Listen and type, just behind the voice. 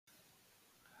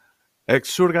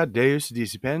Exurgat Deus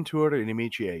dissipentur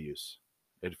inimici eius,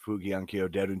 et fugi ancio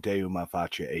derunt Deum a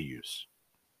face eius.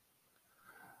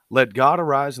 Let God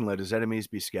arise and let his enemies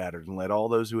be scattered, and let all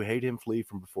those who hate him flee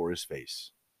from before his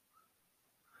face.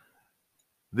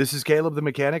 This is Caleb the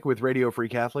Mechanic with Radio Free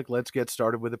Catholic. Let's get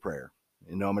started with a prayer.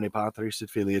 In nomine Patris et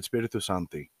Filii et Spiritus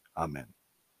Sancti. Amen.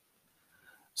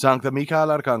 Sancta Michael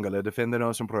Arcangela, defende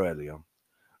nos in proelio.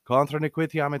 Contra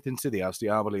nequitiam et insidias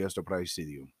diaboli est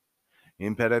praesidium.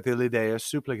 Imperatili Deus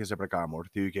supplices precamur,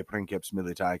 tuque princeps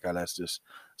militae calestis,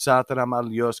 satana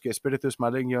maliosque spiritus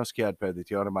malignos que ad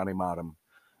perditionem animarum,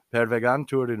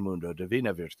 pervegantur in mundo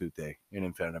divina virtute, in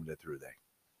infernum detrude.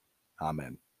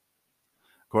 Amen.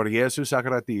 Cor Iesu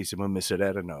sacratissimum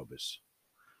miserere nobis.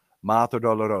 Mater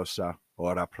dolorosa,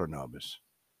 ora pro nobis.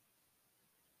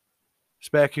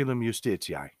 Speculum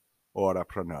justitiae, ora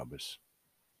pro nobis.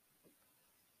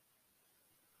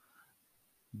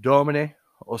 Domine,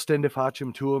 ostende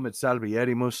facem tuum et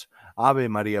salvierimus, Ave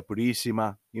Maria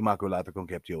Purissima, Immaculata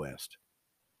Conceptio est.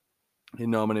 In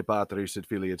nomine Patris et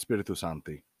Filii et Spiritus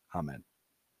Sancti. Amen.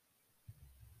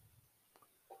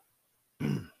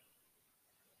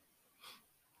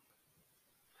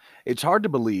 It's hard to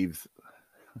believe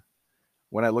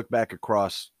when I look back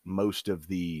across most of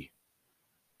the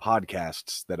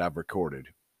podcasts that I've recorded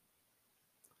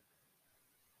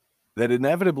that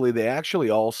inevitably they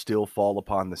actually all still fall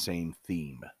upon the same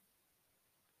theme.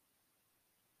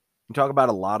 We talk about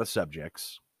a lot of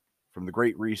subjects, from the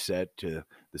Great Reset to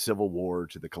the Civil War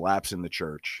to the collapse in the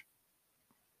church,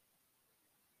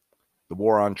 the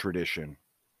war on tradition.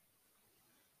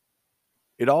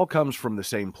 It all comes from the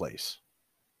same place.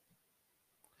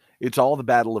 It's all the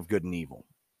battle of good and evil.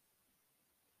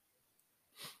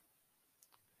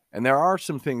 And there are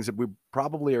some things that we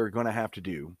probably are going to have to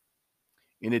do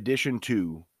in addition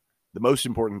to the most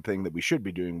important thing that we should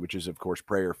be doing, which is, of course,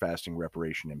 prayer, fasting,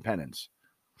 reparation, and penance.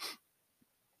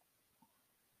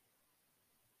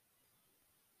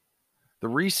 The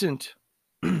recent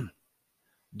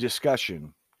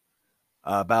discussion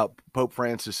about Pope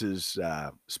Francis's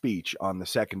speech on the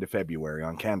 2nd of February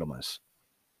on Candlemas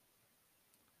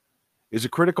is a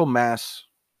critical mass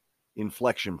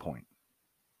inflection point.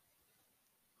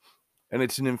 And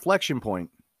it's an inflection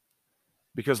point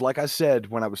because, like I said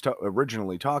when I was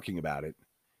originally talking about it,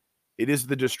 it is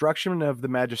the destruction of the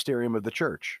magisterium of the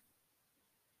church.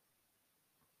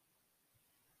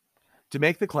 To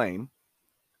make the claim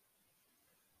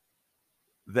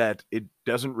that it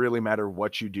doesn't really matter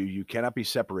what you do, you cannot be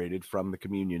separated from the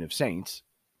communion of saints,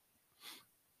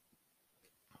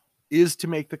 is to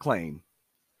make the claim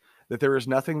that there is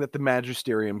nothing that the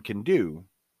magisterium can do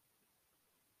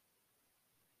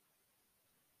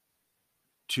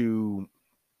to,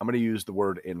 I'm going to use the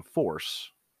word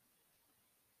enforce,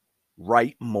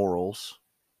 right morals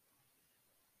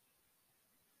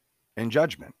and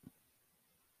judgment.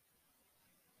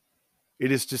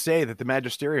 It is to say that the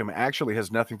magisterium actually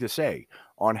has nothing to say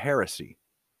on heresy,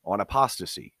 on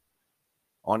apostasy,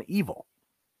 on evil.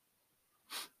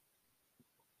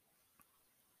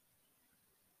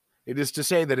 It is to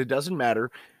say that it doesn't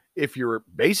matter if you're,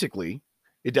 basically,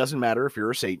 it doesn't matter if you're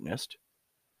a Satanist.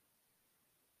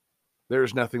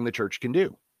 There's nothing the church can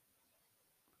do.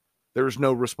 There's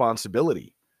no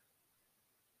responsibility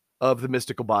of the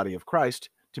mystical body of Christ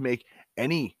to make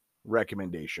any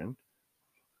recommendation,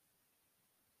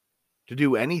 to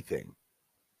do anything.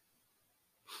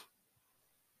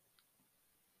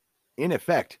 In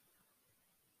effect,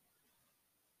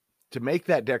 to make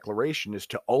that declaration is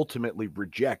to ultimately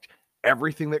reject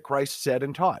everything that Christ said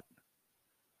and taught.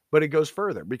 But it goes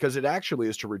further because it actually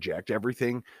is to reject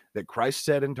everything that Christ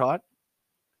said and taught,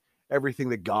 everything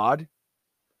that God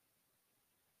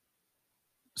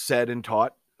said and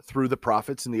taught through the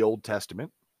prophets in the Old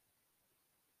Testament.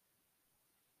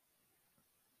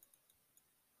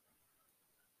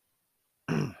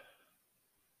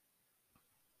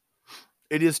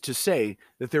 It is to say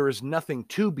that there is nothing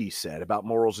to be said about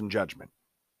morals and judgment.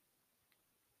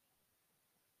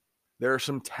 There are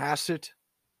some tacit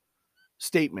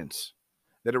statements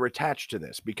that are attached to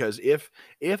this, because if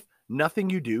nothing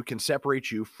you do can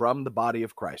separate you from the body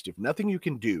of Christ, if nothing you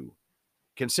can do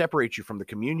can separate you from the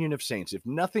communion of saints, if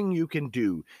nothing you can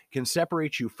do can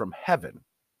separate you from heaven,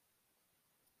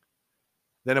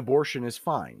 then abortion is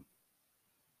fine.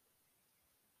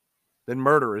 Then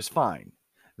murder is fine.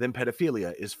 Then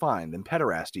pedophilia is fine. Then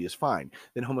pederasty is fine.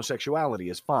 Then homosexuality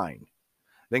is fine.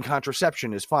 Then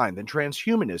contraception is fine. Then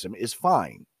transhumanism is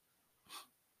fine.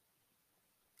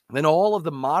 Then all of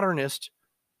the modernist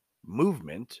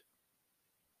movement,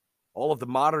 all of the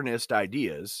modernist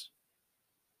ideas,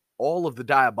 all of the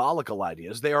diabolical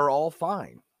ideas, they are all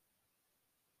fine.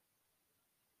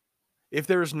 If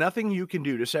there's nothing you can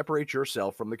do to separate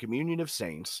yourself from the communion of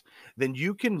saints, then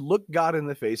you can look God in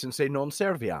the face and say, non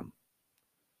serviam,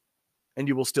 and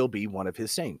you will still be one of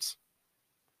his saints.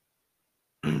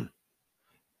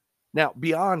 Now,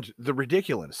 beyond the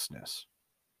ridiculousness,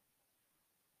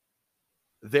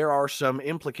 there are some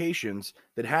implications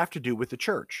that have to do with the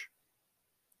church.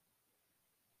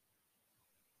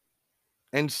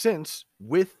 And since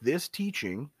with this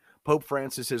teaching, Pope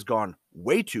Francis has gone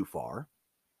way too far,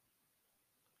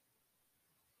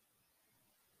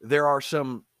 there are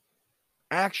some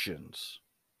actions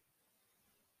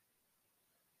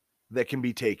that can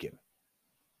be taken.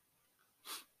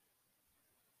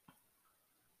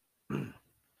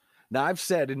 Now, I've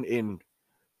said in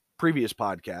previous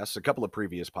podcasts, a couple of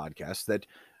previous podcasts, that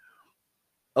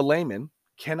a layman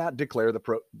cannot declare the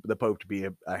Pope to be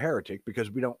a heretic because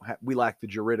we lack the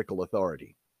juridical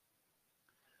authority.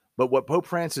 But what Pope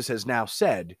Francis has now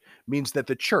said means that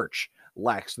the church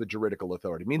lacks the juridical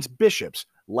authority, means bishops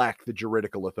lack the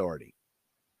juridical authority,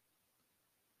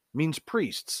 means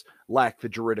priests lack the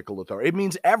juridical authority. It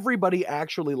means everybody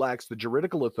actually lacks the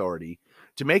juridical authority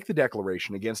to make the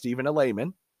declaration against even a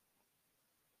layman,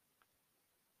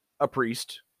 a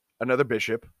priest, another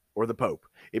bishop, or the Pope.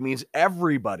 It means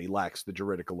everybody lacks the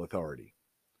juridical authority.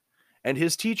 And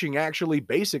his teaching actually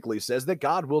basically says that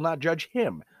God will not judge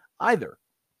him either.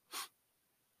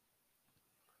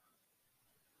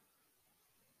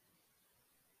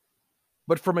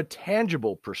 But from a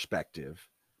tangible perspective,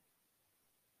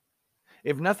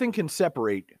 if nothing can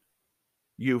separate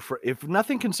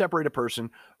a person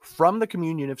from the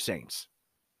communion of saints,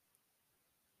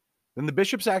 then the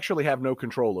bishops actually have no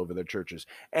control over their churches.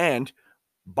 And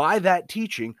by that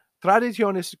teaching,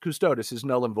 Traditionis Custodes is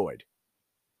null and void.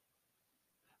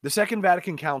 The Second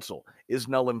Vatican Council is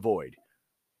null and void.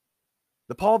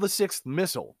 The Paul VI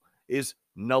Missal is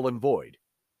null and void.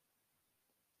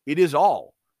 It is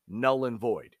all null and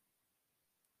void.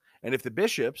 And if the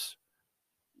bishops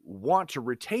want to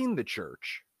retain the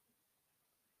church,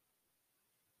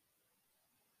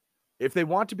 if they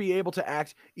want to be able to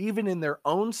act even in their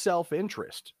own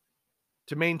self-interest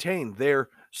to maintain their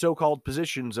so-called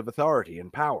positions of authority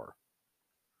and power,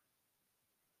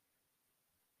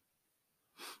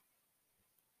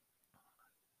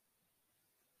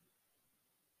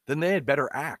 then they had better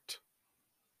act.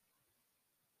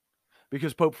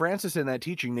 Because Pope Francis in that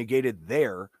teaching negated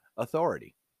their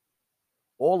authority,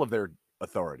 all of their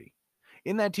authority.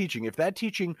 In that teaching, if that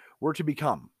teaching were to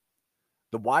become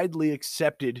the widely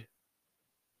accepted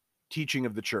teaching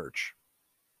of the church,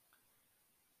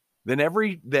 then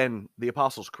the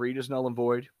Apostles' Creed is null and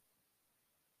void.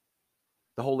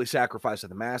 The holy sacrifice of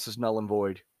the Mass is null and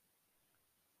void.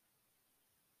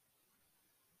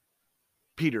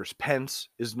 Peter's Pence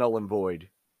is null and void.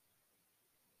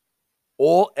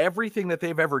 Everything that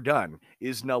they've ever done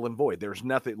is null and void. There's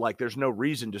no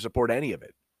reason to support any of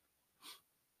it.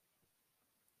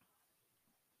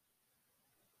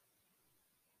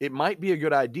 It might be a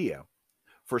good idea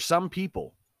for some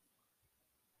people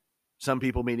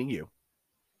meaning you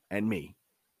and me,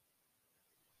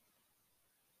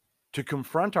 to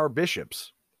confront our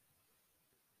bishops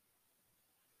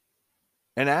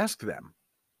and ask them,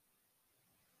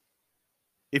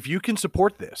 if you can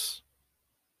support this,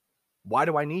 why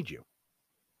do I need you?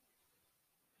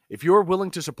 If you're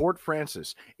willing to support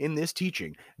Francis in this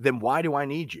teaching, then why do I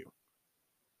need you?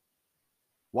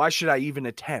 Why should I even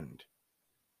attend?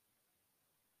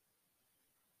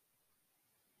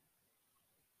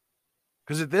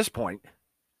 Because at this point,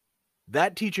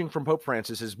 that teaching from Pope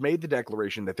Francis has made the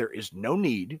declaration that there is no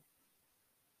need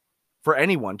for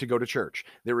anyone to go to church.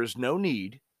 There is no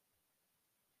need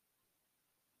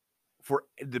for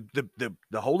the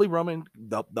Holy Roman,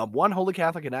 the one Holy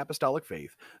Catholic and Apostolic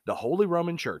faith. The Holy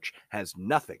Roman Church has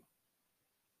nothing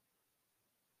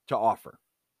to offer.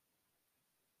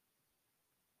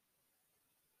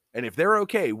 And if they're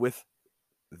okay with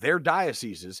their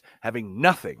dioceses having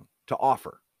nothing to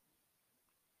offer,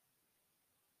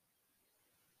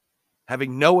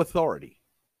 having no authority,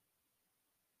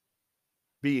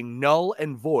 being null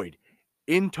and void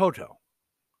in toto,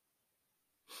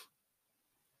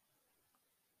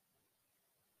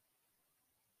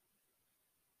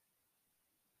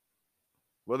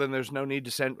 well, then there's no need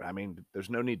to there's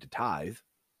no need to tithe.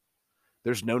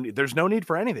 There's no need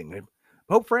for anything.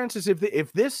 Pope Francis,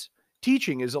 if this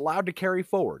teaching is allowed to carry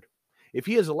forward, if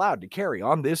he is allowed to carry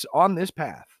on this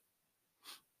path,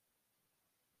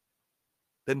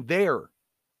 then they're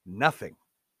nothing.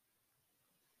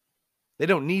 They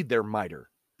don't need their mitre.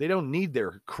 They don't need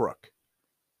their crook.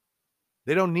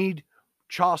 They don't need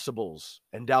chasubles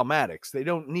and dalmatics. They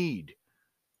don't need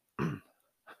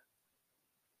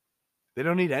They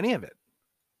don't need any of it.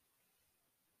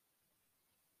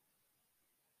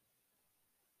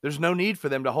 There's no need for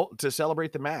them to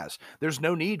celebrate the Mass. There's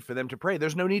no need for them to pray.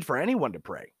 There's no need for anyone to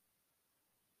pray.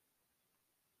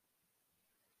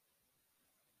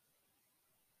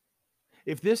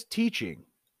 If this teaching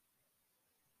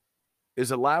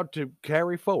is allowed to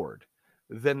carry forward,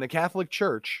 then the Catholic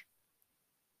Church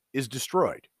is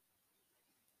destroyed.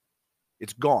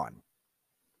 It's gone.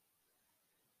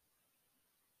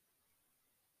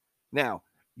 Now,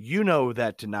 you know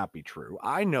that to not be true.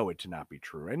 I know it to not be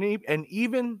true. And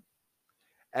even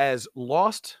as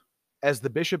lost as the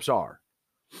bishops are,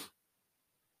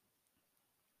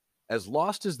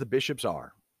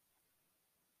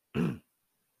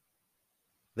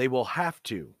 they will have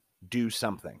to do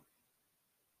something.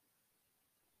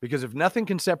 Because if nothing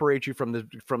can separate you from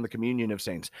the communion of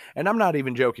saints, and I'm not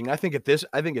even joking, I think at this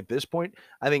point,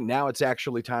 I think now it's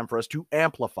actually time for us to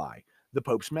amplify the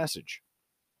Pope's message.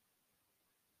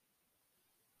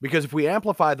 Because if we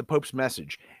amplify the Pope's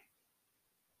message,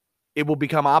 it will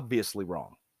become obviously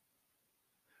wrong.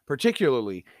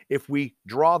 Particularly if we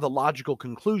draw the logical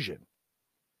conclusion,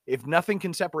 if nothing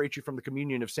can separate you from the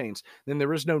communion of saints, then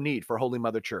there is no need for Holy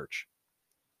Mother Church.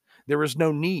 There is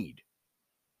no need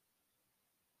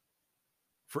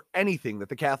for anything that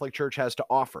the Catholic Church has to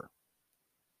offer.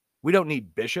 We don't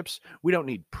need bishops. We don't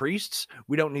need priests.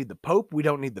 We don't need the Pope. We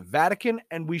don't need the Vatican,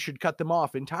 and we should cut them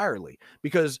off entirely.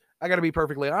 Because I got to be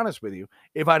perfectly honest with you.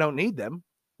 If I don't need them,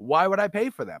 why would I pay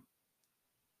for them?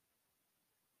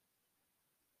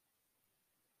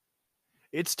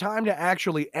 It's time to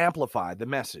actually amplify the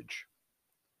message.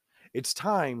 It's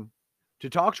time to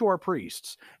talk to our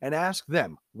priests and ask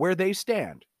them where they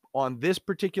stand on this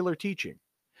particular teaching.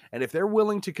 And if they're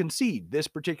willing to concede this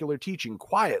particular teaching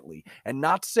quietly and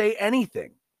not say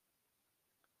anything,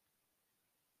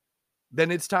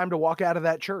 then it's time to walk out of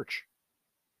that church.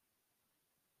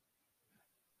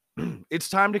 It's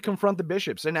time to confront the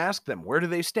bishops and ask them, where do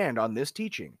they stand on this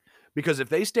teaching? Because if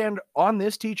they stand on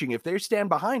this teaching, if they stand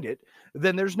behind it,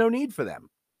 then there's no need for them.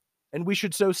 And we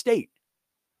should so state.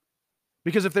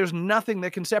 Because if there's nothing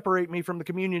that can separate me from the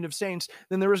communion of saints,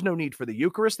 then there is no need for the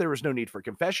Eucharist. There is no need for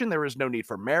confession. There is no need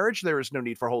for marriage. There is no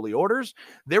need for holy orders.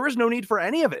 There is no need for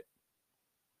any of it.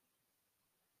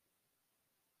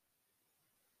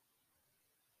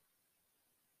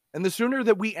 And the sooner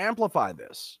that we amplify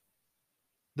this,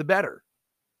 the better.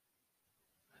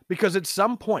 Because at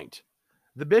some point,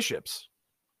 the bishops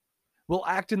will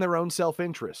act in their own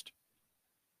self-interest.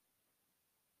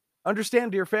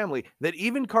 Understand, dear family, that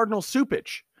even Cardinal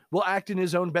Cupich will act in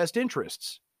his own best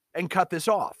interests and cut this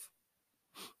off.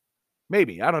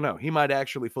 Maybe, I don't know. He might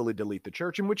actually fully delete the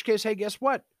church, in which case, hey, guess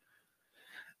what?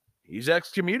 He's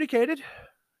excommunicated.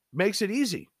 Makes it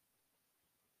easy.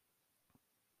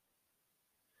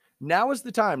 Now is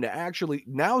the time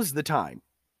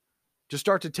to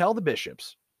start to tell the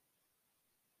bishops,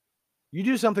 you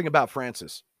do something about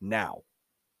Francis now,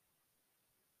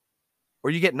 or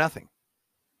you get nothing.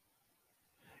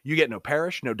 You get no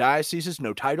parish, no dioceses,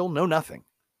 no title, no nothing.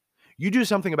 You do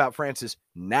something about Francis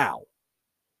now.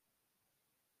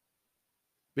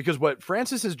 Because what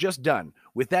Francis has just done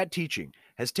with that teaching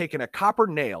has taken a copper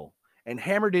nail and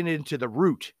hammered it into the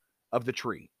root of the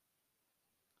tree.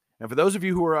 And for those of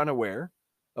you who are unaware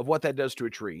of what that does to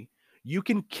a tree, you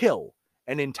can kill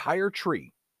an entire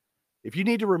tree. If you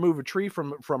need to remove a tree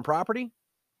from property,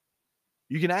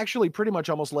 you can actually pretty much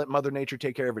almost let Mother Nature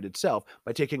take care of it itself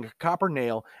by taking a copper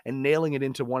nail and nailing it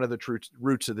into one of the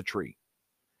roots of the tree.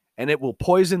 And it will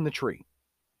poison the tree.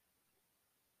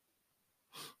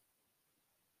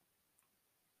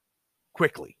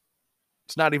 Quickly.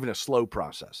 It's not even a slow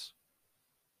process.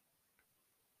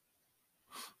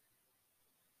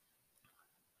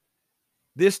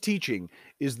 This teaching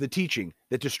is the teaching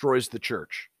that destroys the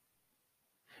church.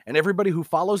 And everybody who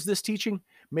follows this teaching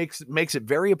makes it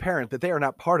very apparent that they are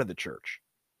not part of the church.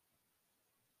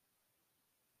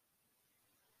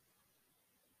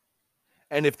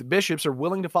 And if the bishops are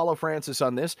willing to follow Francis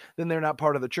on this, then they're not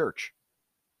part of the church.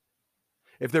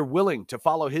 If they're willing to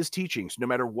follow his teachings, no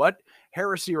matter what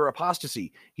heresy or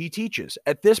apostasy he teaches,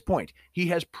 at this point, he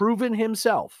has proven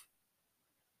himself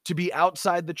to be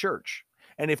outside the church.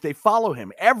 And if they follow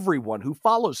him, everyone who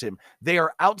follows him, they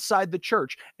are outside the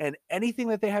church, and anything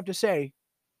that they have to say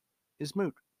is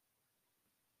moot.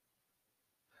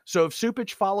 So if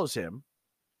Cupich follows him,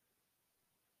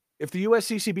 if the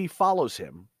USCCB follows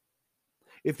him,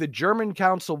 if the German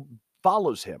Council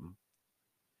follows him,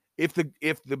 if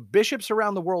the bishops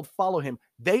around the world follow him,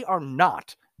 they are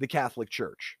not the Catholic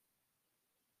Church.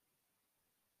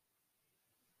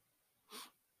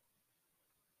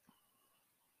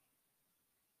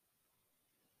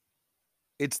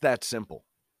 It's that simple.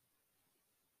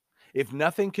 If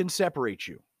nothing can separate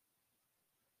you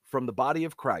from the body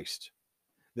of Christ,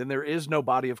 then there is no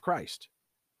body of Christ.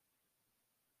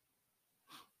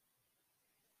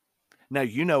 Now,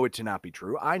 you know it to not be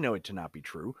true. I know it to not be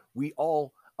true. We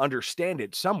all understand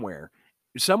it somewhere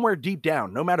deep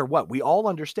down, no matter what. We all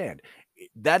understand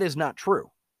that is not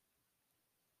true.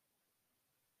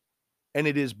 And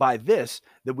it is by this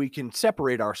that we can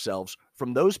separate ourselves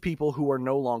from those people who are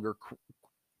no longer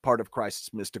part of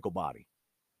Christ's mystical body.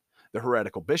 The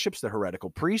heretical bishops, the heretical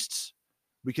priests,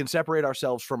 we can separate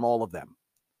ourselves from all of them.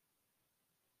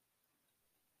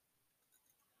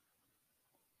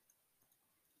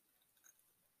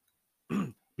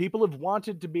 People have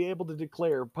wanted to be able to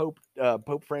declare Pope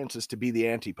Francis to be the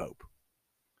anti-pope.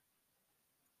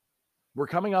 We're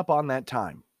coming up on that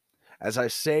time. As I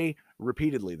say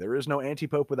repeatedly, there is no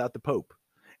anti-pope without the pope.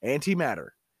 Antimatter.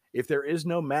 If there is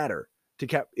no matter,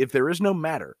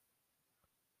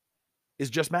 is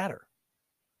just matter.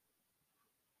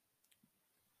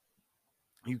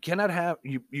 You cannot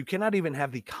even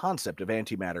have the concept of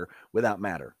antimatter without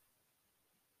matter.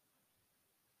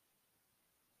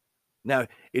 Now,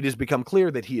 it has become clear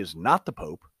that he is not the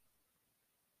Pope.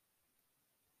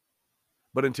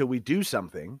 But until we do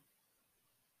something,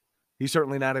 he's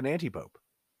certainly not an anti-pope.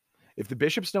 If the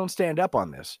bishops don't stand up on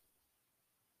this,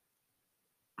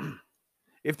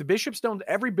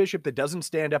 every bishop that doesn't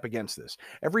stand up against this,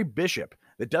 every bishop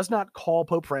that does not call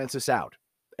Pope Francis out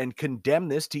and condemn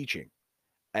this teaching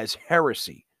as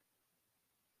heresy,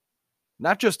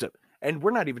 and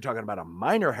we're not even talking about a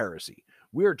minor heresy.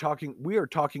 We are talking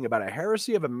about a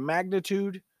heresy of a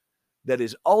magnitude that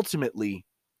is ultimately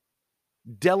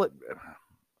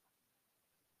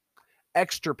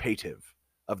extirpative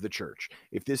of the church.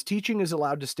 If this teaching is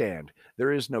allowed to stand,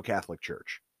 there is no Catholic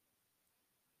Church.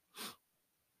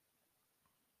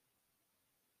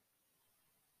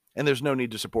 And there's no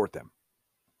need to support them.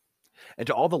 And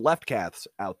to all the left Caths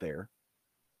out there,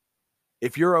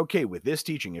 if you're okay with this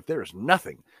teaching, if there is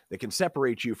nothing that can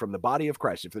separate you from the body of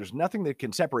Christ, if there's nothing that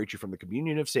can separate you from the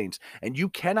communion of saints, and you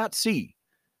cannot see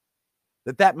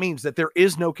that means that there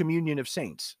is no communion of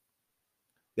saints,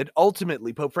 that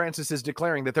ultimately Pope Francis is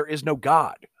declaring that there is no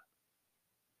God.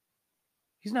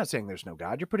 He's not saying there's no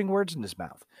God. You're putting words in his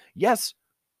mouth. Yes,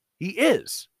 he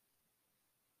is.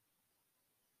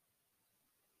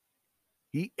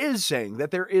 He is saying that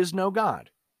there is no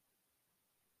God.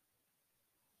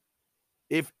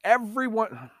 If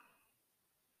everyone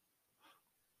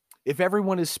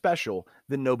is special,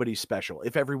 then nobody's special.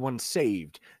 If everyone's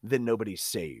saved, then nobody's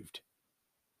saved.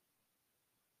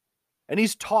 And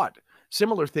he's taught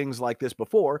similar things like this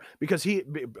before, because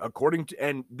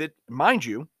mind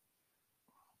you,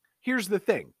 here's the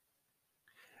thing.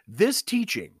 This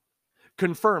teaching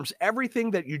confirms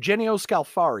everything that Eugenio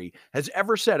Scalfari has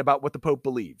ever said about what the Pope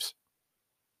believes.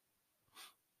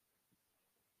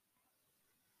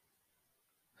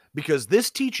 Because this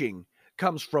teaching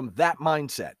comes from that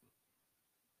mindset.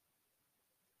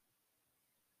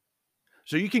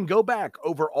 So you can go back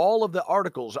over all of the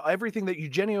articles, everything that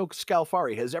Eugenio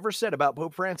Scalfari has ever said about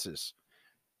Pope Francis,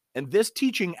 and this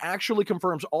teaching actually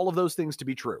confirms all of those things to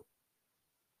be true.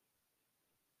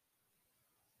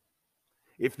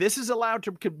 If this is allowed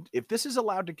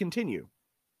to continue,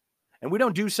 and we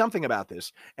don't do something about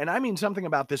this, and I mean something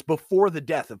about this before the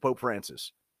death of Pope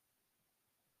Francis,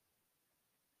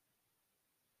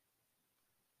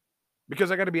 because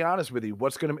I got to be honest with you,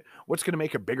 what's going to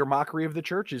make a bigger mockery of the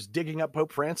church is digging up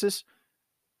Pope Francis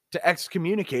to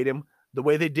excommunicate him the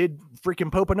way they did freaking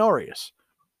Pope Honorius.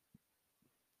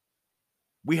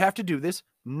 We have to do this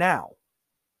now.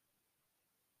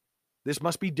 This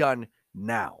must be done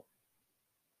now.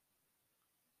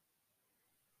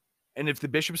 And if the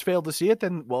bishops fail to see it,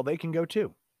 then, well, they can go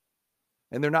too.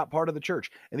 And they're not part of the church.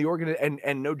 And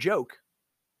and no joke,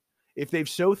 if they've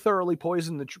so thoroughly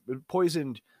poisoned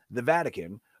the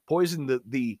Vatican, poisoned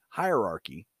the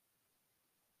hierarchy,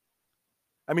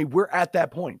 I mean, we're at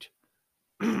that point.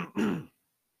 And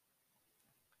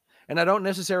I don't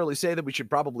necessarily say that we should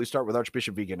probably start with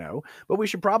Archbishop Vigano, but we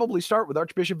should probably start with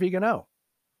Archbishop Vigano.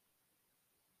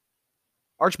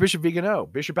 Archbishop Vigano,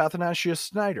 Bishop Athanasius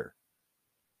Snyder,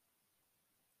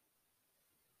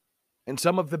 and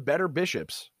some of the better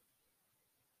bishops.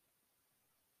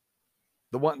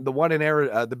 The one in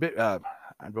Arizona,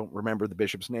 I don't remember the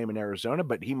bishop's name in Arizona,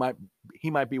 but he might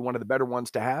be one of the better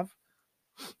ones to have.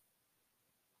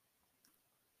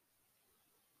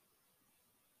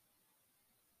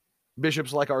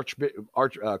 Bishops like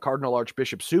Cardinal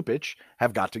Archbishop Supich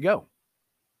have got to go.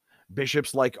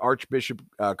 Bishops like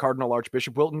Cardinal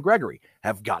Archbishop Wilton Gregory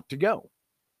have got to go.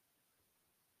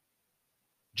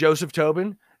 Joseph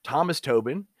Tobin, Thomas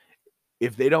Tobin,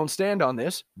 if they don't stand on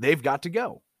this, they've got to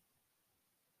go.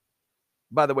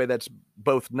 By the way, that's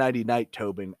both Nighty Night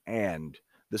Tobin and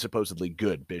the supposedly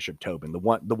good Bishop Tobin, the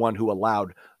one who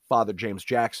allowed Father James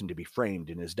Jackson to be framed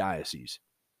in his diocese.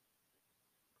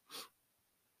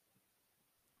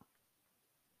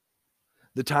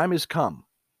 The time has come.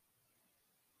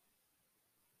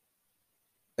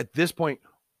 At this point,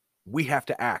 we have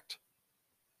to act.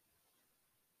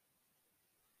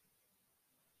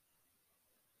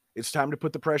 It's time to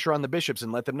put the pressure on the bishops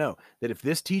and let them know that if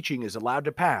this teaching is allowed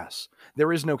to pass,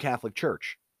 there is no Catholic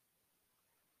Church.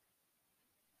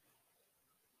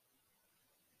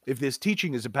 If this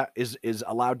teaching is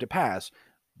allowed to pass,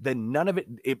 then none of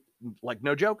it, like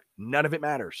no joke, none of it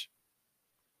matters.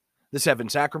 The 7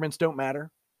 sacraments don't matter.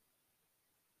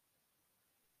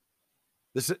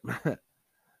 The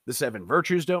 7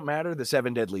 virtues don't matter. The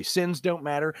 7 deadly sins don't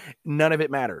matter. None of it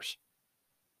matters.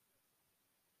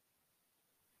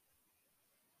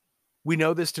 We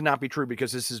know this to not be true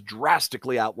because this is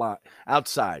drastically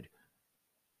outside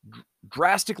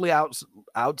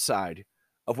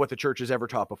of what the church has ever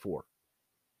taught before.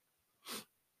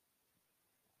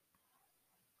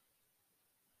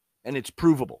 And it's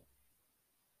provable.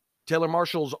 Taylor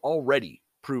Marshall's already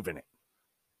proven it.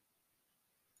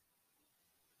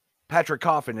 Patrick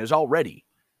Coffin has already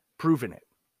proven it.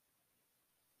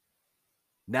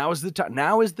 Now is the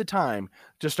time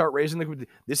to start raising the.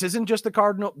 This isn't just the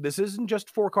cardinal. This isn't just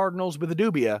 4 cardinals with a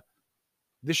dubia.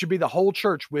 This should be the whole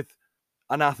church with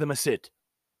anathema sit.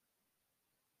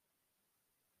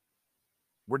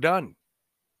 We're done.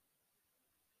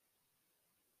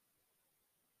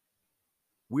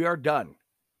 We are done.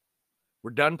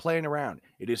 We're done playing around.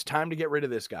 It is time to get rid of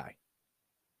this guy.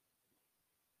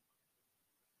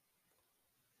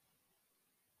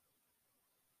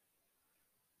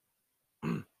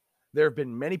 There have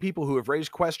been many people who have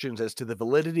raised questions as to the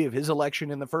validity of his election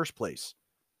in the first place.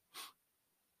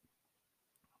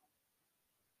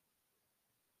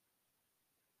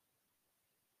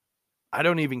 I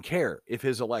don't even care if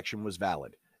his election was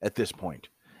valid at this point.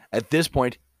 At this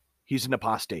point, he's an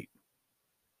apostate.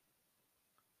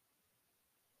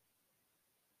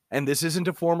 And this isn't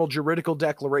a formal juridical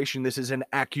declaration. This is an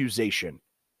accusation.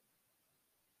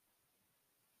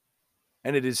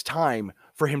 And it is time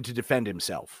for him to defend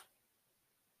himself.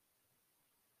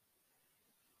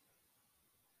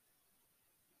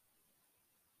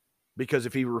 Because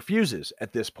if he refuses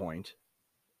at this point,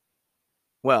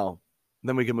 well,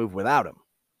 then we can move without him.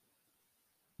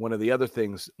 One of the other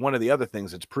things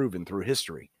that's proven through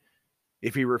history.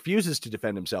 If he refuses to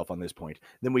defend himself on this point,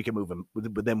 then we can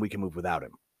move without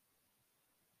him.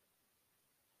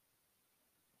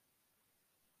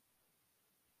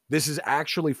 This is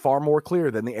actually far more clear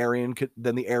than the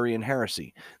Arian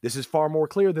heresy. This is far more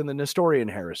clear than the Nestorian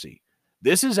heresy.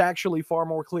 This is actually far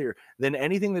more clear than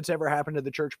anything that's ever happened to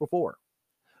the church before.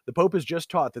 The Pope has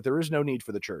just taught that there is no need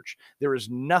for the church. There is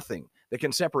nothing that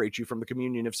can separate you from the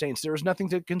communion of saints. There is nothing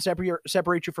that can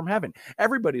separate you from heaven.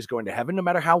 Everybody's going to heaven, no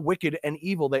matter how wicked and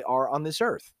evil they are on this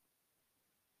earth.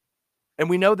 And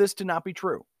we know this to not be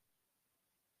true.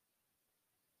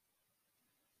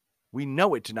 We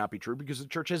know it to not be true because the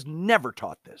church has never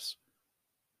taught this.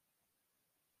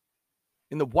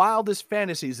 In the wildest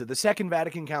fantasies of the Second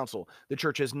Vatican Council, the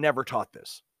church has never taught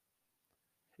this.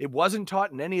 It wasn't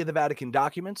taught in any of the Vatican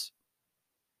documents.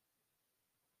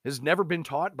 It has never been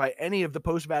taught by any of the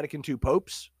post-Vatican II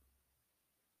popes.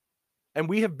 And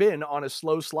we have been on a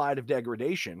slow slide of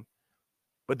degradation,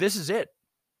 but this is it.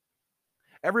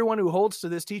 Everyone who holds to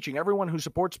this teaching, everyone who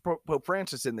supports Pope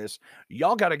Francis in this,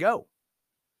 y'all got to go.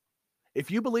 If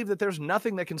you believe that there's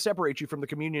nothing that can separate you from the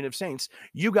communion of saints,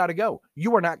 you got to go.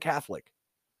 You are not Catholic.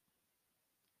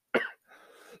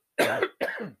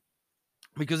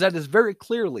 Because that is very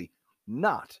clearly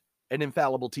not an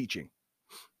infallible teaching.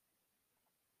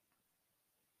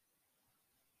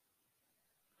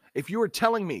 If you are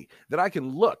telling me that I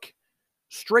can look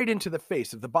straight into the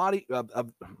face of the body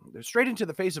straight into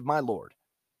the face of my Lord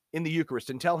in the Eucharist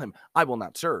and tell him I will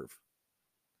not serve,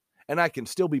 and I can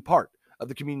still be part of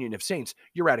the communion of saints,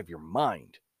 you're out of your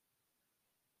mind.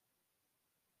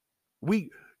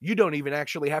 You don't even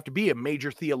actually have to be a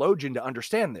major theologian to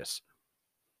understand this.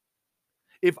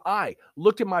 If I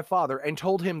looked at my father and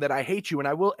told him that I hate you and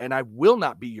I will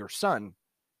not be your son,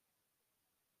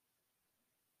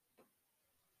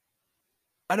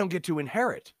 I don't get to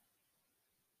inherit.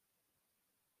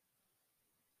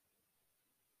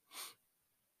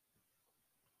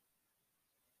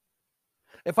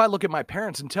 If I look at my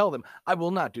parents and tell them, I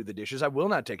will not do the dishes, I will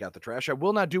not take out the trash, I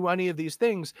will not do any of these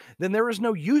things, then there is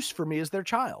no use for me as their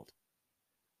child.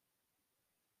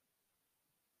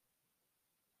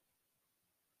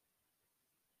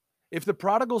 If the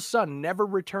prodigal son never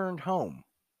returned home,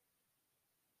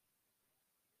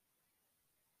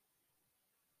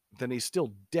 then he's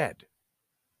still dead.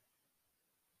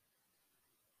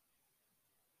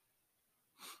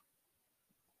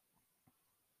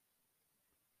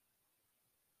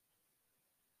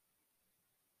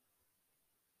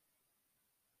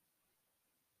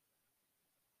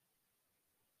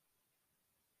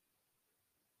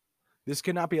 This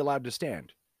cannot be allowed to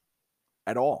stand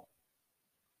at all.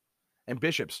 And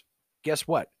bishops, guess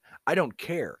what? I don't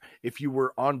care if you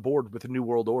were on board with the New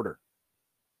World Order,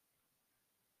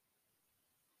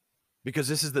 because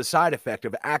this is the side effect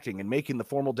of acting and making the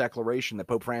formal declaration that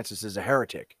Pope Francis is a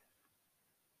heretic.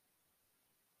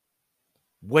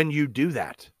 When you do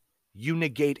that, you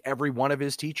negate every one of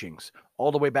his teachings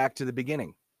all the way back to the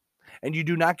beginning, and you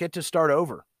do not get to start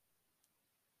over.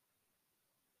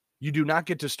 You do not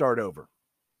get to start over.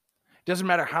 Doesn't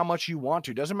matter how much you want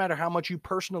to. Doesn't matter how much you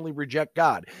personally reject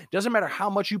God. Doesn't matter how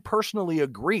much you personally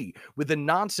agree with the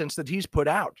nonsense that he's put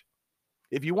out.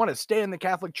 If you want to stay in the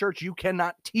Catholic Church, you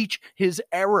cannot teach his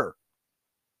error.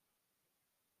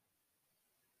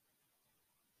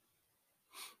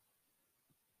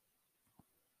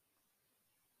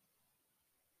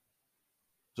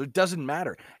 So it doesn't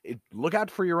matter. Look out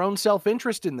for your own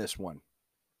self-interest in this one.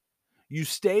 You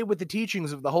stay with the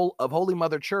teachings of Holy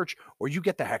Mother Church, or you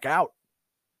get the heck out.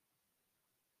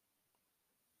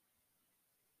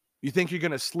 You think you're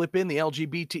going to slip in the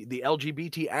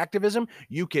LGBT activism?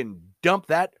 You can dump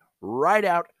that right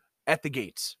out at the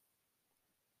gates.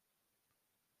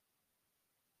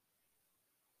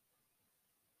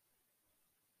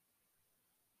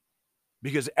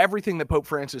 Because everything that Pope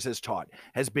Francis has taught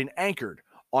has been anchored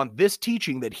on this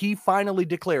teaching that he finally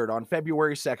declared on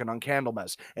February 2nd on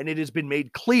Candlemas. And it has been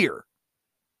made clear,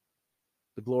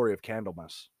 the glory of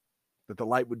Candlemas, that the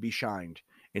light would be shined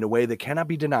in a way that cannot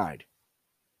be denied.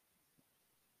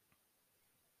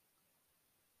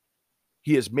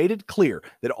 He has made it clear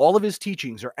that all of his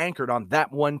teachings are anchored on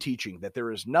that one teaching, that there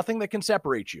is nothing that can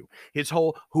separate you. His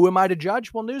whole, who am I to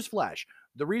judge? Well, newsflash.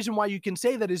 The reason why you can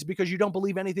say that is because you don't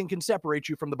believe anything can separate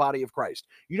you from the body of Christ.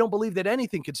 You don't believe that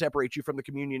anything can separate you from the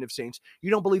communion of saints.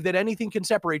 You don't believe that anything can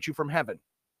separate you from heaven.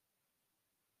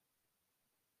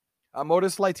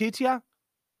 Amoris Laetitia?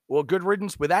 Well, good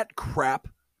riddance with that crap,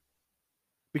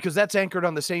 because that's anchored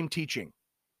on the same teaching.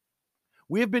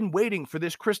 We have been waiting for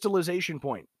this crystallization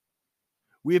point.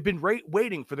 We have been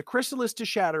waiting for the chrysalis to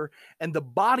shatter and the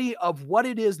body of what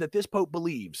it is that this Pope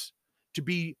believes to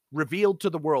be revealed to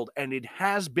the world, and it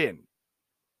has been.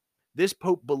 This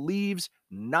Pope believes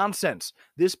nonsense.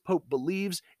 This Pope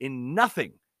believes in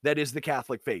nothing that is the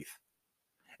Catholic faith.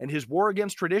 And his war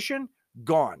against tradition,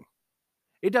 gone.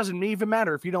 It doesn't even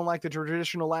matter if you don't like the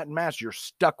traditional Latin Mass, you're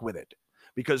stuck with it.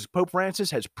 Because Pope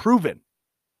Francis has proven,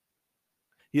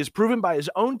 he has proven by his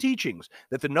own teachings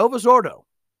that the Novus Ordo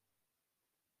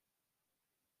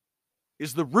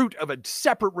is the root of a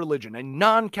separate religion, a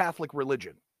non-Catholic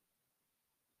religion.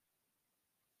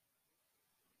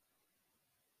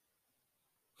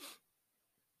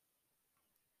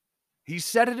 He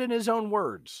said it in his own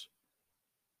words.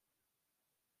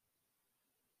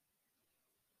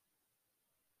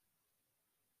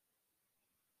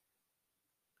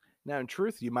 Now, in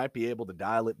truth, you might be able to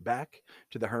dial it back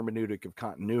to the hermeneutic of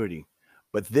continuity,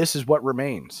 but this is what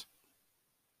remains.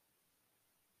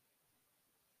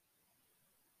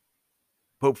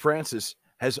 Pope Francis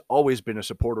has always been a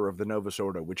supporter of the Novus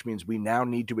Ordo, which means we now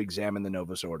need to examine the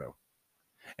Novus Ordo.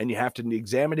 And you have to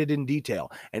examine it in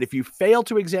detail. And if you fail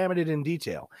to examine it in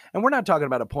detail, and we're not talking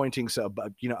about appointing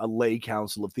a lay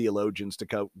council of theologians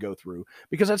to go through,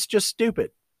 because that's just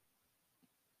stupid.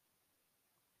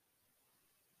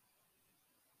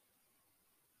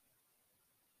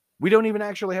 We don't even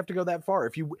actually have to go that far.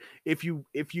 If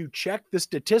you check the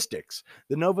statistics,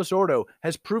 the Novus Ordo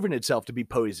has proven itself to be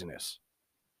poisonous,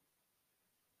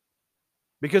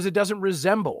 because it doesn't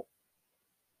resemble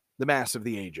the Mass of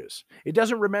the Ages. It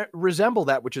doesn't resemble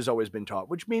that which has always been taught,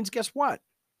 which means, guess what?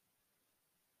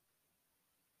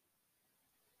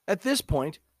 At this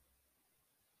point,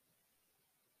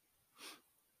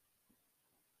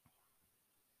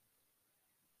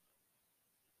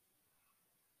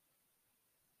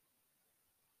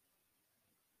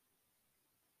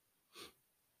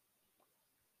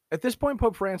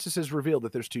 Pope Francis has revealed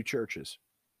that there's two churches,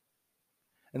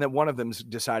 and that one of them is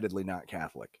decidedly not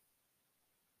Catholic.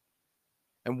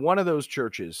 And one of those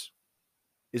churches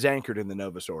is anchored in the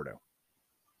Novus Ordo.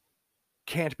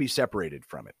 Can't be separated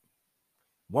from it.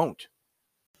 Won't.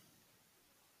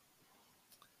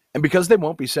 And because they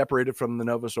won't be separated from the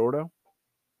Novus Ordo,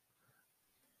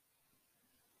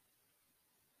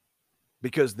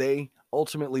 because they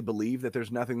ultimately believe that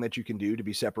there's nothing that you can do to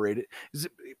be separated.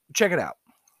 Check it out.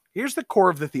 Here's the core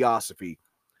of the theosophy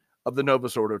of the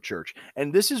Novus Ordo Church.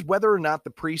 And this is whether or not the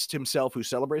priest himself who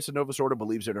celebrates the Novus Ordo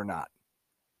believes it or not.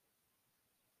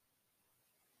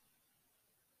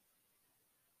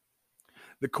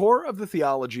 The core of the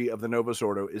theology of the Novus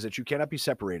Ordo is that you cannot be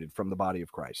separated from the body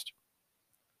of Christ.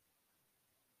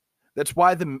 That's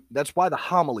why the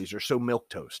homilies are so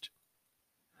milquetoast.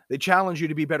 They challenge you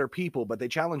to be better people, but they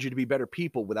challenge you to be better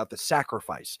people without the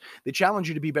sacrifice. They challenge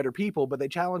you to be better people, but they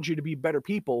challenge you to be better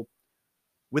people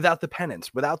without the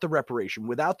penance, without the reparation,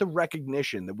 without the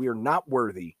recognition that we are not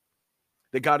worthy,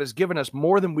 that God has given us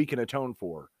more than we can atone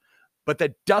for, but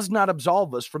that does not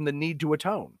absolve us from the need to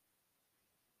atone.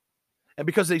 And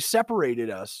because they separated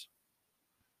us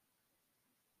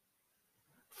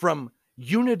from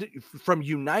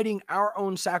uniting our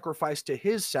own sacrifice to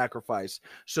his sacrifice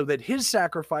so that his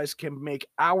sacrifice can make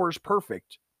ours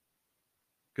perfect,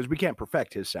 because we can't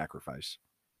perfect his sacrifice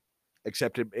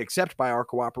except by our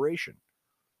cooperation.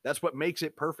 That's what makes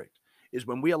it perfect, is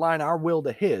when we align our will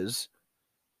to his,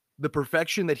 the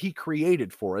perfection that he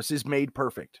created for us is made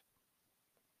perfect,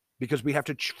 because we have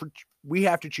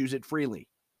to choose it freely.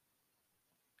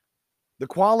 The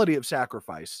quality of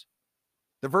sacrifice,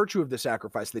 the virtue of the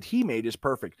sacrifice that he made is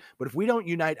perfect. But if we don't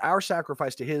unite our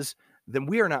sacrifice to his, then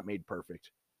we are not made perfect.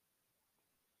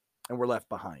 And we're left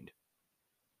behind.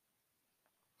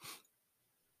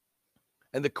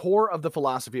 And the core of the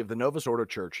philosophy of the Novus Ordo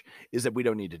Church is that we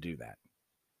don't need to do that.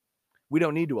 We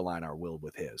don't need to align our will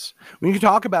with his. You can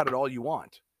talk about it all you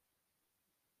want.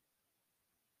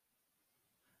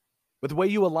 But the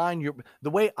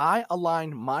way I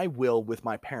align my will with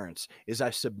my parents is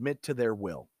I submit to their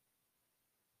will.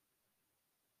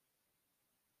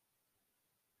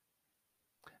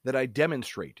 That I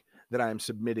demonstrate that I am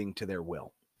submitting to their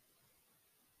will.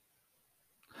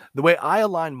 The way I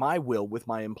align my will with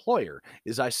my employer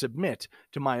is I submit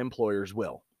to my employer's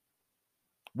will.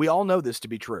 We all know this to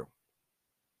be true.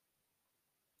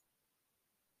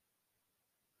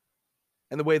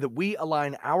 And the way that we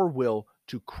align our will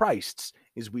to Christ's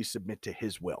is we submit to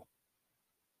his will.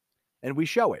 And we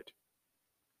show it.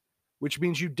 Which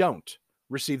means you don't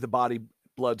receive the body,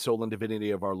 blood, soul, and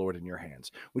divinity of our Lord in your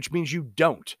hands. Which means you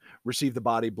don't receive the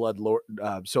body, blood,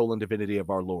 soul, and divinity of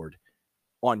our Lord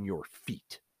on your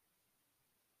feet.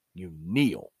 You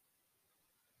kneel.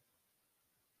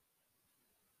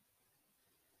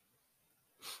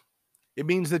 It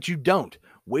means that you don't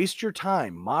waste your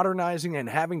time modernizing and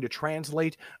having to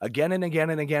translate again and again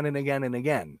and again and again and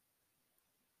again.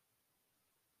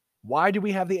 Why do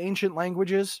we have the ancient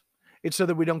languages? It's so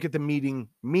that we don't get the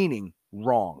meaning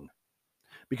wrong.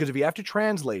 Because if you have to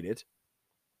translate it,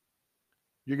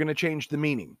 you're going to change the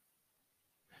meaning.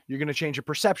 You're going to change a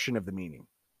perception of the meaning.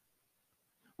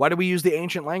 Why do we use the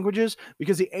ancient languages?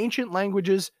 Because the ancient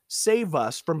languages save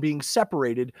us from being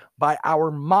separated by our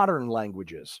modern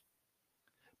languages.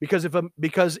 Because if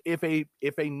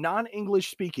a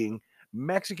non-English speaking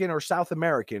Mexican or South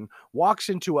American walks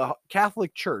into a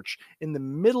Catholic church in the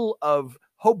middle of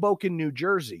Hoboken, New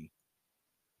Jersey,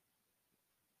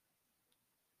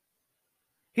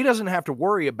 he doesn't have to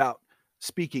worry about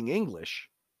speaking English,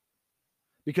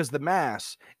 because the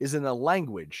Mass is in the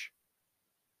language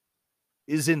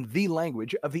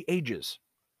of the ages.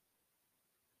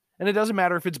 And it doesn't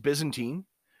matter if it's Byzantine,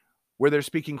 where they're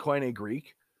speaking Koine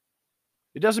Greek.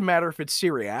 It doesn't matter if it's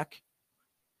Syriac.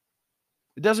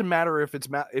 It doesn't matter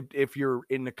if you're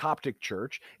in the Coptic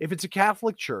church. If it's a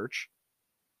Catholic church,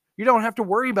 you don't have to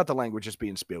worry about the languages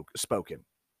being spoken.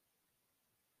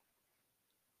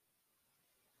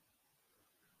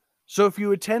 So if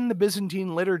you attend the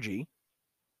Byzantine liturgy,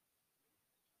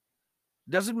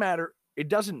 it doesn't matter that it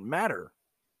doesn't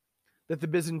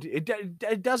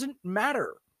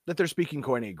matter that they're speaking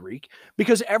Koine Greek,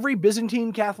 because every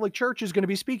Byzantine Catholic church is going to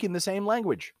be speaking the same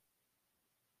language.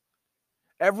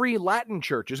 Every Latin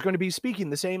church is going to be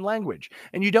speaking the same language.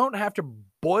 And you don't have to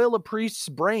boil a priest's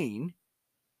brain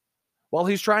while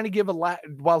he's trying to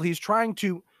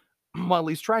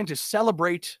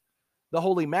celebrate the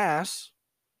Holy Mass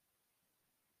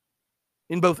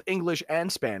in both English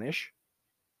and Spanish.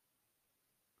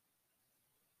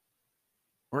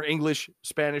 Or English,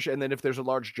 Spanish, and then if there's a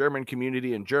large German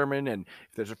community in German, and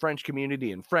if there's a French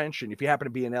community in French, and if you happen to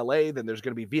be in LA, then there's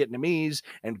going to be Vietnamese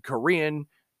and Korean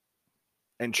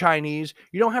and Chinese.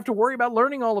 You don't have to worry about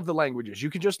learning all of the languages. You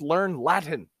can just learn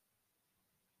Latin.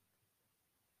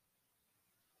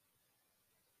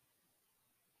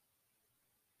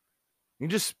 You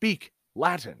just speak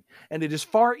Latin. And it is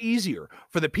far easier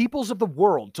for the peoples of the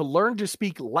world to learn to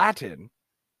speak Latin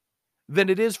than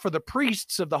it is for the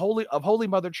priests of the Holy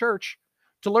Mother Church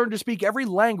to learn to speak every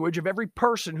language of every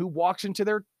person who walks into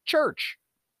their church.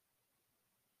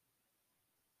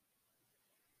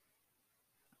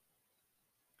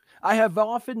 I have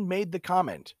often made the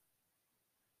comment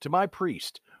to my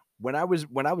priest when I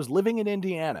was living in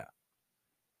Indiana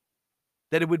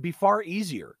that it would be far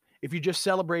easier if you just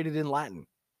celebrated in Latin.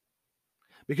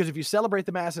 Because if you celebrate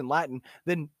the Mass in Latin,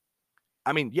 then,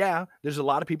 I mean, yeah, there's a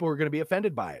lot of people who are going to be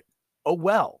offended by it. Oh,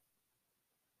 well.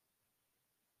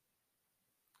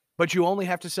 But you only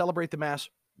have to celebrate the Mass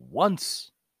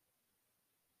once.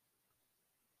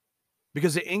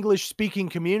 Because the English-speaking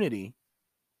community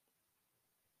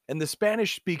and the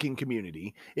Spanish-speaking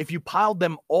community, if you piled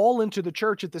them all into the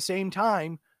church at the same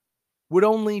time, would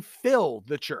only fill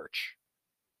the church.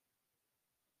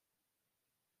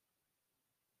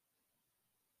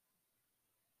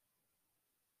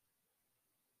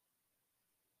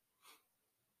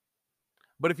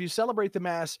 But if you celebrate the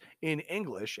Mass in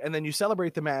English and then you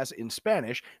celebrate the Mass in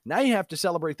Spanish, now you have to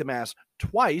celebrate the Mass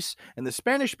twice, and the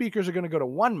Spanish speakers are going to go to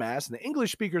one Mass, and the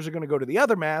English speakers are going to go to the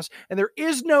other Mass, and there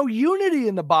is no unity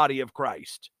in the body of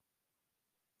Christ.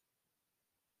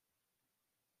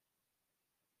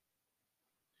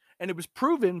 And it was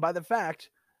proven by the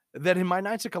fact that in my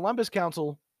Knights of Columbus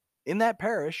Council, in that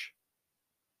parish,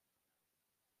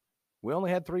 we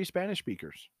only had 3 Spanish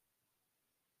speakers.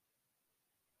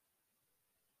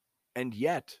 And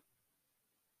yet,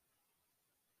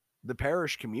 the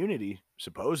parish community,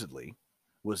 supposedly,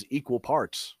 was equal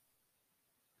parts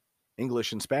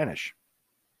English and Spanish.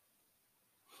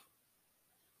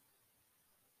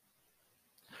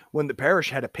 When the parish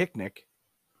had a picnic,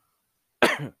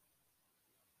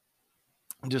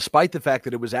 despite the fact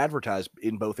that it was advertised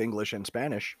in both English and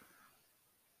Spanish,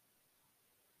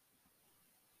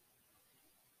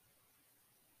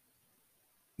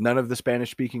 none of the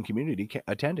Spanish-speaking community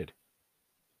attended.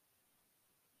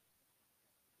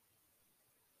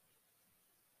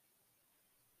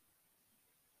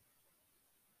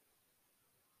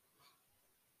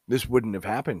 This wouldn't have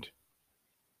happened.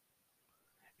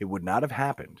 It would not have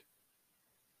happened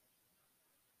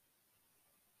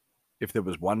if there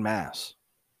was one Mass.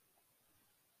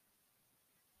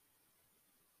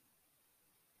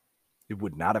 It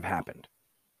would not have happened.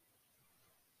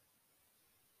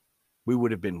 We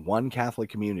would have been one Catholic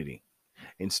community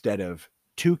instead of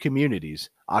 2 communities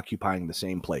occupying the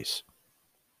same place.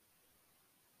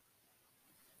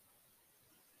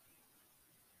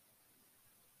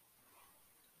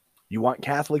 You want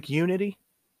Catholic unity?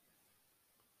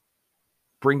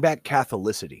 Bring back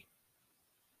Catholicity.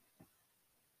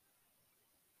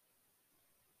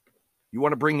 You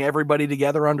want to bring everybody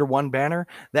together under one banner?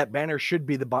 That banner should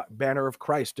be the banner of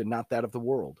Christ and not that of the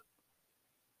world.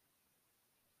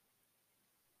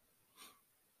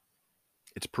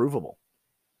 It's provable.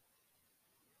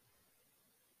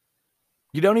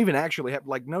 You don't even actually have,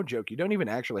 like, no joke, you don't even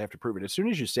actually have to prove it. As soon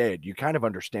as you say it, you kind of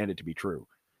understand it to be true.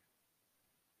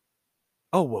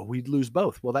 Oh, well, we'd lose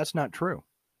both. Well, that's not true.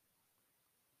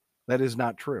 That is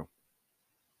not true.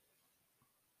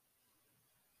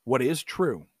 What is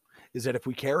true is that if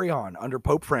we carry on under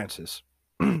Pope Francis,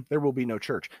 there will be no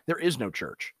church. There is no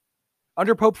church.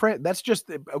 Under Pope Francis, that's just,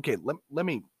 okay, let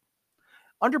me,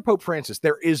 under Pope Francis,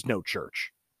 there is no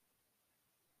church.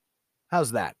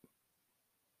 How's that?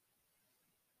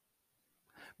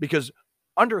 Because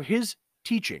under his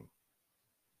teaching,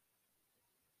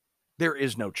 there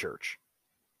is no church.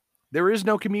 There is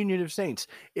no communion of saints.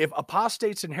 If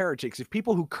apostates and heretics, if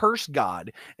people who curse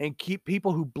God and keep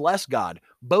people who bless God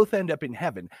both end up in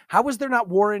heaven, how is there not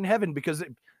war in heaven? Because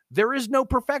there is no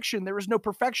perfection. There is no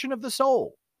perfection of the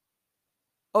soul.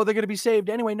 Oh, they're going to be saved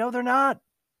anyway. No, they're not.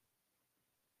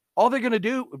 All they're going to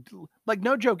do, like,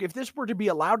 no joke, if this were to be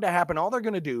allowed to happen, all they're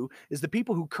going to do is the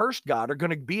people who cursed God are going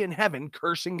to be in heaven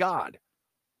cursing God.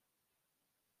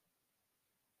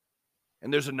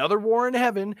 And there's another war in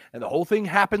heaven, and the whole thing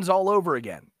happens all over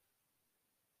again.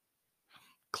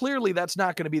 Clearly, that's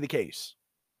not going to be the case.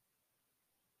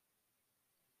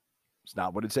 It's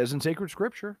not what it says in sacred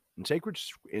scripture. In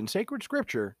sacred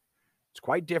scripture, it's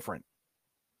quite different.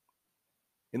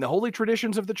 In the holy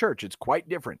traditions of the church, it's quite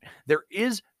different. There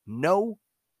is no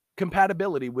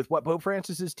compatibility with what Pope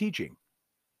Francis is teaching.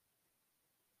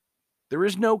 There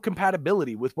is no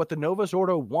compatibility with what the Novus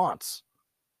Ordo wants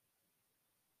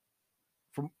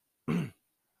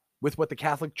with what the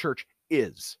Catholic Church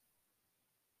is.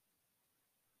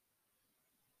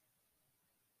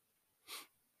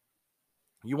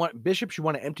 You want bishops, you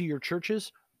want to empty your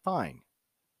churches? Fine.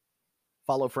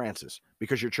 Follow Francis,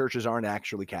 because your churches aren't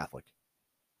actually Catholic.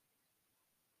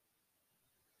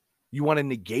 You want to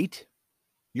negate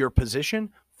Your position?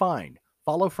 Fine.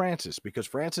 Follow Francis, because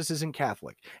Francis isn't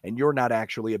Catholic, and you're not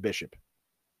actually a bishop.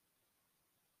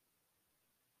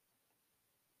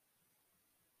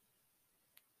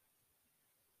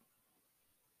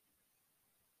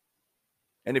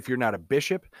 And if you're not a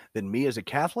bishop, then me as a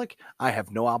Catholic, I have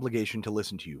no obligation to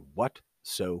listen to you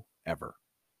whatsoever.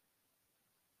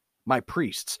 My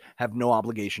priests have no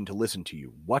obligation to listen to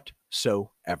you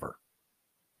whatsoever.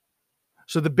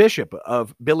 So the bishop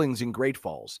of Billings in Great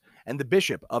Falls and the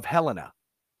bishop of Helena,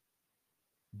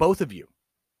 both of you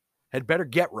had better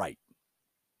get right.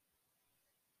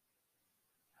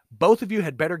 Both of you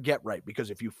had better get right, because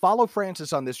if you follow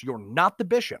Francis on this, you're not the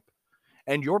bishop.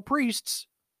 And your priests,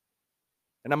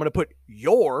 and I'm going to put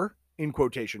your in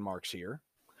quotation marks here,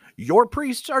 your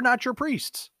priests are not your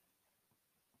priests.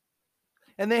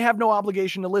 And they have no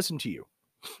obligation to listen to you.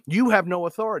 You have no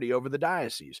authority over the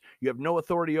diocese. You have no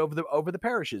authority over the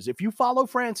parishes. If you follow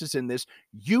Francis in this,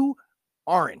 you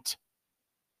aren't.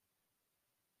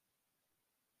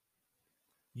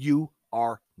 You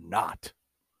are not.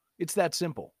 It's that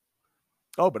simple.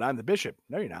 Oh, but I'm the bishop.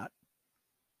 No, you're not.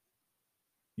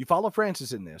 You follow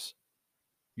Francis in this,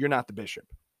 you're not the bishop.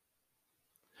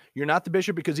 You're not the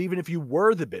bishop, because even if you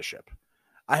were the bishop,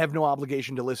 I have no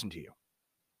obligation to listen to you.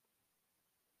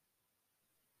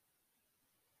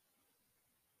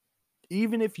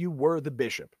 Even if you were the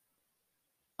bishop,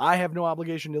 I have no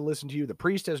obligation to listen to you. The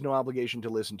priest has no obligation to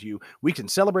listen to you. We can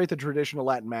celebrate the traditional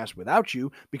Latin Mass without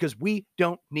you, because we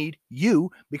don't need you,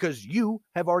 because you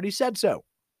have already said so.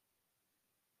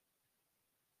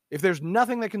 If there's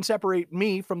nothing that can separate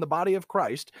me from the body of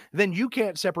Christ, then you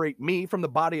can't separate me from the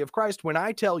body of Christ when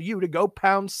I tell you to go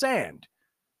pound sand.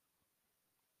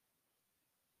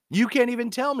 You can't even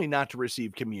tell me not to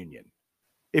receive communion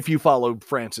if you followed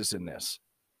Francis in this,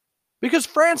 because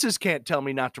Francis can't tell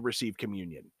me not to receive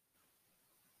communion.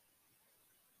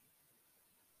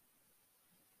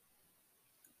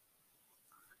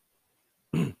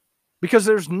 Because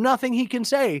there's nothing he can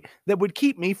say that would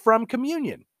keep me from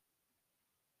communion.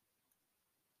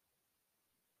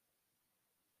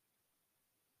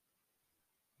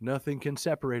 Nothing can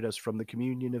separate us from the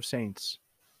communion of saints.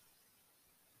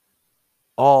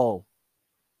 All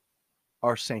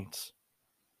are saints.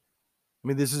 I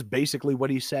mean, this is basically what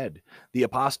he said. The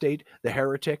apostate, the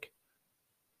heretic,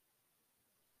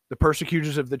 the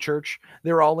persecutors of the church,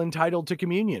 they're all entitled to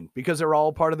communion because they're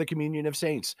all part of the communion of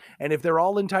saints. And if they're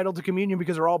all entitled to communion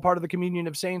because they're all part of the communion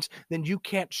of saints, then you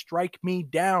can't strike me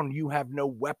down. You have no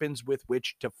weapons with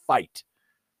which to fight.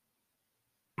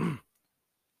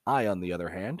 I, on the other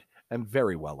hand, am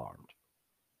very well armed.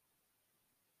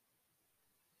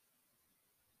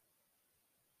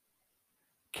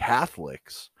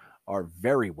 Catholics are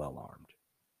very well armed.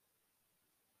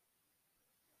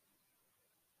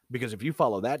 Because if you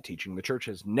follow that teaching, the church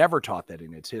has never taught that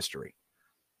in its history.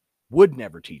 Would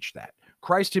never teach that.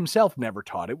 Christ himself never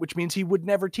taught it, which means he would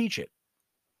never teach it.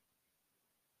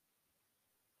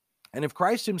 And if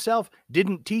Christ himself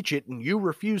didn't teach it and you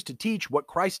refuse to teach what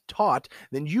Christ taught,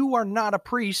 then you are not a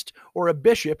priest or a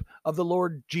bishop of the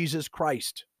Lord Jesus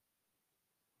Christ.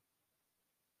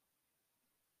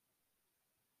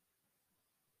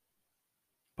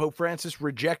 Pope Francis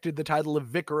rejected the title of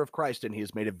Vicar of Christ, and he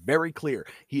has made it very clear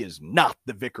he is not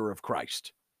the Vicar of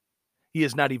Christ. He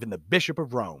is not even the Bishop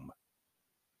of Rome.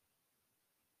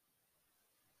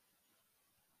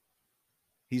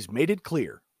 He's made it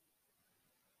clear.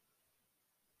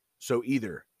 So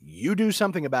either you do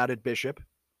something about it, Bishop,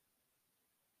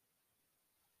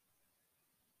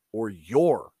 or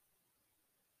you're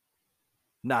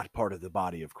not part of the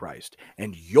body of Christ,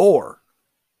 and you're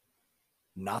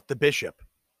not the bishop.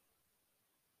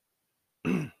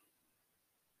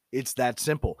 It's that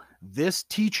simple. This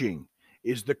teaching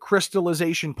is the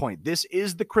crystallization point. This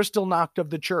is the crystal knock of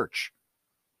the church.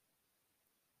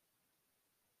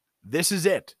 This is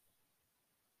it.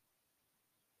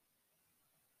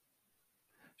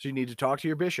 So you need to talk to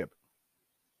your bishop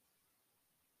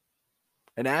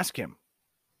and ask him,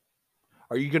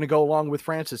 are you going to go along with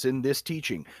Francis in this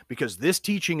teaching? Because this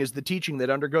teaching is the teaching that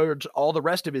undergirds all the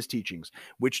rest of his teachings,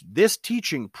 which this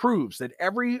teaching proves that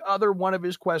every other one of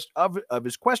his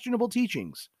questionable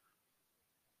teachings,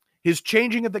 his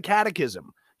changing of the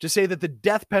catechism to say that the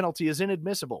death penalty is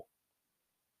inadmissible,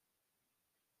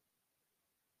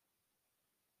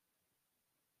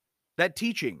 that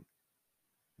teaching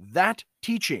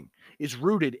is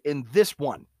rooted in this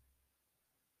one.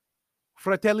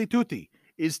 Fratelli Tutti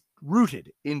is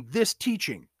rooted in this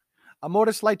teaching.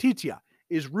 Amoris Laetitia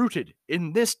is rooted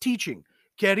in this teaching.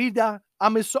 Querida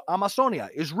Amazonia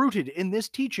is rooted in this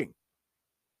teaching.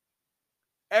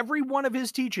 Every one of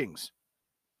his teachings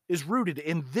is rooted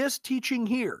in this teaching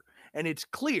here. And it's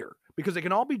clear because it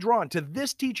can all be drawn to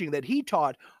this teaching that he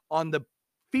taught on the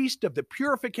Feast of the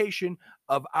Purification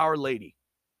of Our Lady.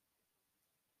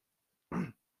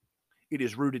 It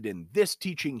is rooted in this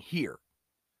teaching here,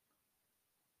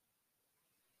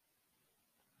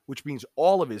 which means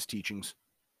all of his teachings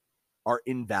are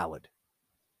invalid.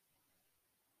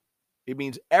 It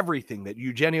means everything that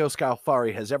Eugenio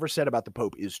Scalfari has ever said about the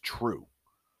Pope is true.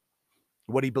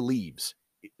 What he believes,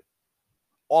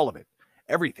 all of it,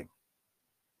 everything.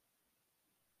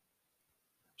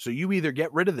 So you either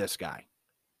get rid of this guy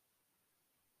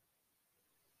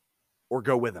or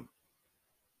go with him.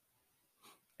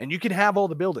 And you can have all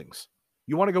the buildings.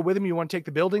 You want to go with him? You want to take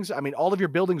the buildings? I mean, all of your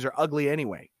buildings are ugly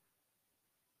anyway.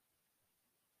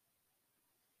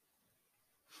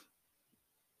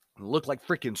 Look like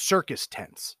freaking circus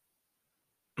tents.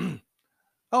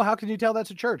 Oh, how can you tell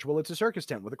that's a church? Well, it's a circus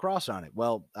tent with a cross on it.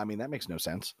 Well, I mean, that makes no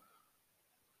sense.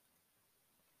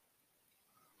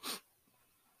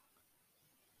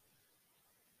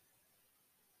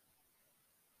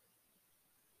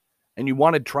 And you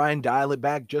want to try and dial it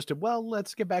back just to, well,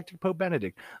 let's get back to Pope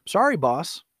Benedict. Sorry,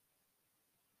 boss.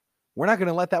 We're not going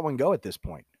to let that one go at this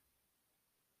point.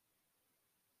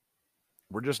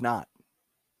 We're just not.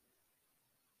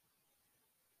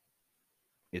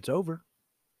 It's over.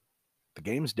 The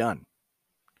game's done.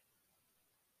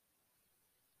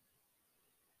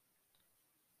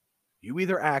 You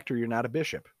either act or you're not a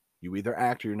bishop. You either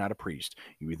act or you're not a priest.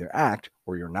 You either act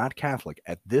or you're not Catholic.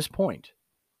 At this point,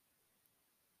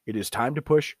 it is time to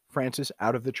push Francis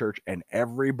out of the church and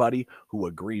everybody who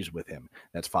agrees with him.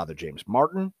 That's Father James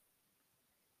Martin.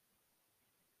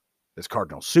 That's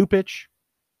Cardinal Supich.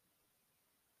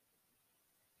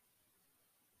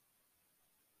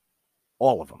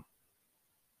 All of them.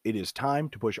 It is time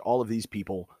to push all of these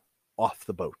people off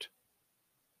the boat.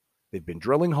 They've been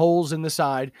drilling holes in the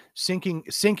side, sinking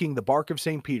the bark of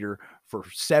St. Peter for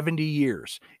 70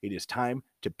 years. It is time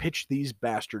to pitch these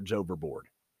bastards overboard.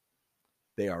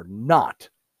 They are not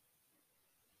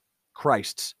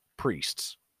Christ's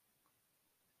priests.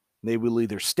 They will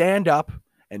either stand up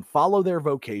and follow their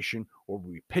vocation, or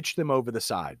we pitch them over the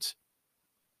sides.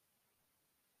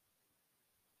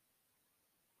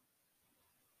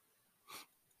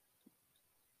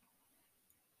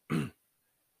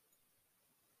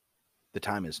 The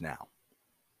time is now.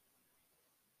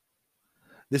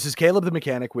 This is Caleb the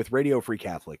Mechanic with Radio Free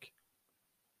Catholic.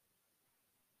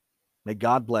 May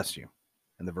God bless you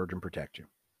and the Virgin protect you.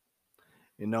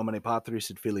 In nomine Patris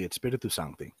et Filii et Spiritus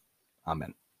Sancti.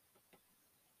 Amen.